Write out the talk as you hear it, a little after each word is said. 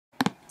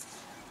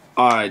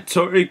Alright,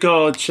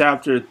 Toriko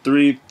chapter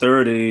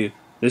 330.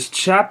 This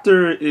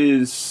chapter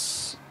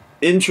is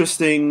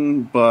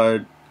interesting,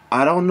 but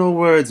I don't know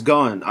where it's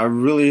going. I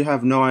really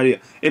have no idea.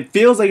 It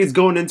feels like it's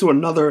going into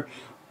another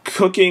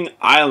cooking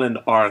island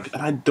arc,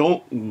 and I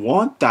don't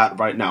want that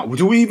right now.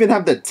 Do we even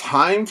have the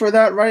time for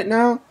that right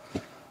now?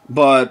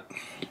 But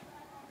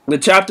the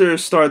chapter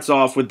starts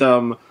off with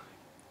them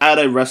at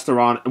a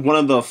restaurant. One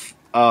of the,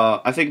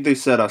 I think they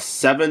said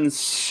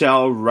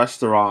 7-shell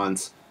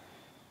restaurants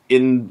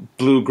in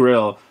Blue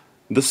Grill.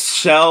 The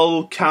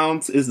shell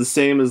count is the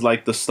same as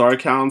like the star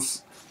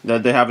counts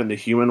that they have in the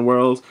human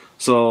world.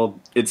 So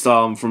it's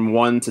from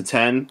 1 to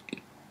 10.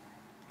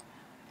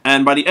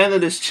 And by the end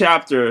of this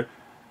chapter,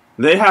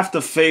 they have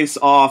to face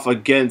off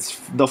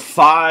against the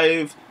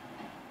 5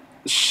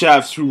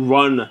 chefs who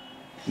run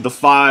the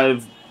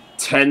 5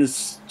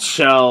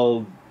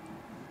 10-shell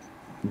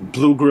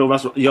Blue Grill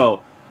restaurant.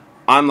 Yo,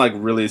 I'm like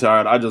really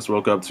tired. I just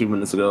woke up 2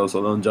 minutes ago,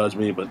 so don't judge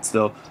me, but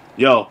still.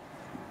 Yo,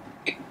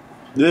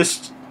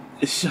 this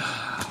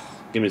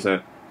give me a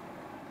sec.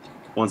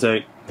 One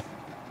take.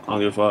 I don't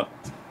give a fuck.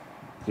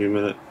 Give me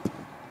a minute.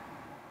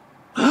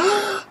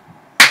 Alright,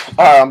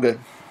 I'm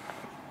good.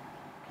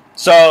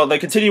 So they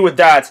continue with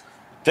that.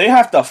 They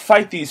have to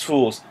fight these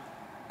fools.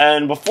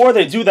 And before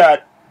they do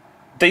that,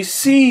 they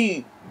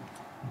see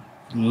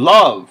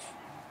Love.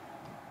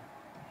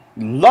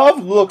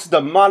 Love looks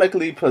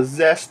demonically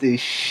possessed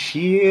as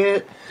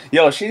shit.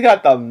 Yo, she's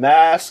got the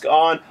mask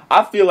on.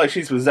 I feel like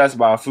she's possessed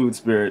by a food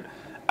spirit.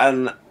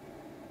 And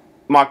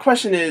my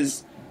question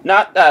is,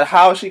 not that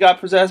how she got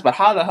possessed, but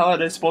how the hell are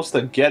they supposed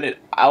to get it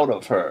out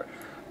of her?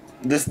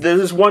 There's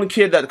this one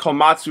kid that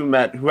Komatsu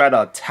met who had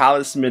a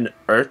talisman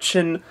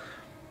urchin,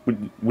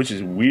 which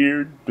is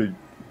weird. But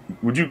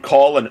would you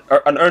call an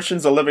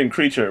urchin's a living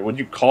creature? Would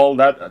you call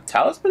that a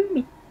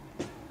talisman?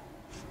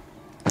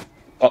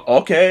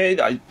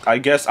 Okay, I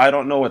guess I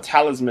don't know what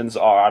talismans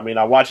are. I mean,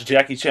 I watch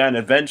Jackie Chan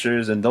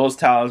Adventures, and those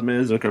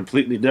talismans are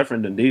completely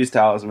different than these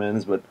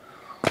talismans, but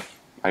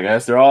I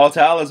guess they're all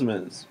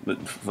talismans.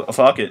 But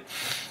fuck it.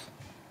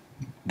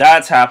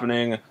 That's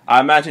happening. I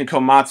imagine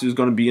Komatsu is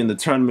going to be in the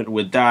tournament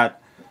with that.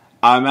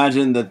 I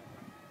imagine that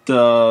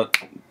the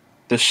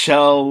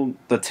 10-shell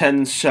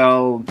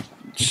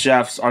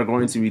chefs are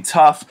going to be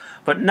tough,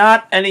 but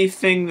not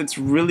anything that's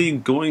really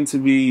going to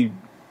be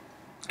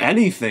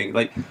anything.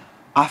 Like,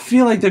 I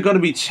feel like they're going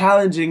to be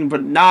challenging,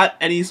 but not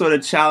any sort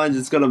of challenge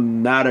that's going to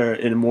matter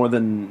in more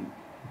than,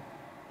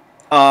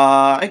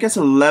 I guess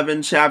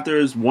 11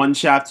 chapters. 1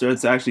 chapter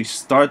to actually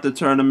start the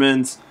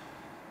tournaments.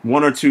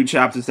 1 or 2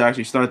 chapters to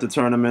actually start the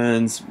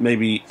tournaments.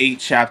 Maybe 8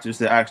 chapters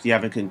to actually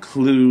have it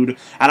conclude.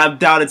 And I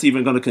doubt it's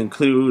even going to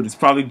conclude. It's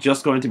probably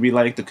just going to be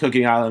like the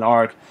Cooking Island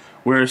arc,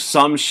 where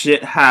some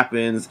shit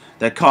happens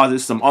that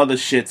causes some other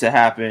shit to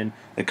happen,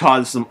 that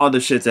causes some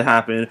other shit to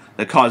happen,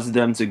 that causes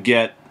them to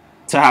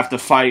have to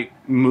fight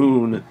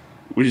Moon,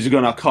 which is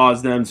gonna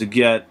cause them to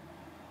get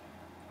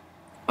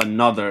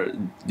another.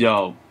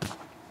 Yo,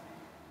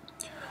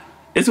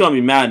 it's gonna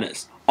be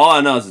madness. All I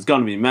know is it's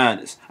gonna be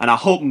madness, and I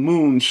hope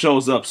Moon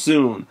shows up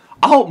soon.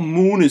 I hope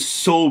Moon is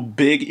so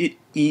big it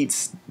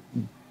eats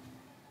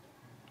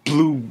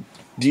the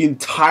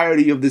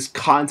entirety of this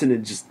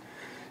continent just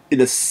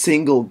in a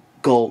single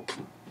gulp.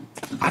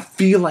 I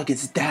feel like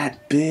it's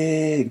that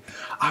big.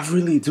 I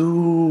really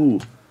do.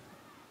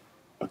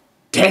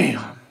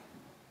 Damn.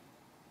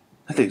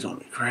 That thing's gonna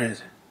be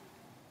crazy.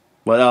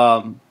 But,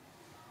 oh,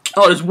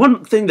 there's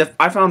one thing that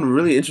I found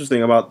really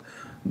interesting about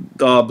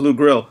Blue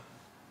Grill.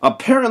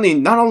 Apparently,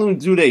 not only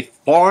do they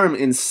farm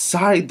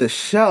inside the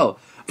shell,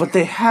 but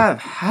they have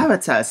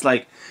habitats.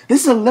 Like,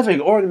 this is a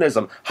living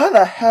organism. How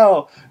the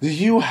hell do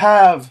you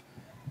have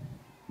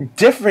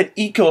different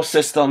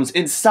ecosystems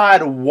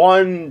inside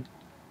one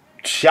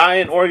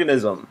giant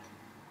organism?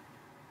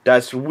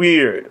 That's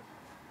weird.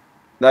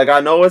 Like, I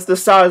know it's the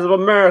size of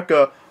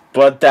America,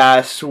 but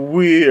that's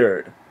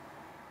weird.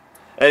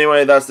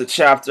 Anyway, that's the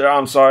chapter.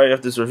 I'm sorry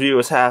if this review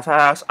is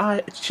half-assed.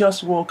 I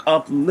just woke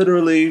up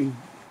literally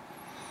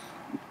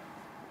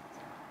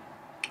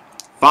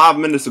 5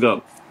 minutes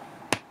ago.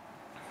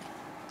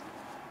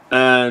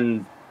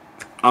 And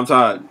I'm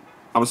tired. I'm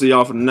gonna see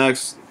y'all for the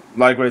next.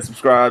 Like, rate,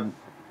 subscribe.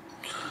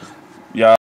 Yeah.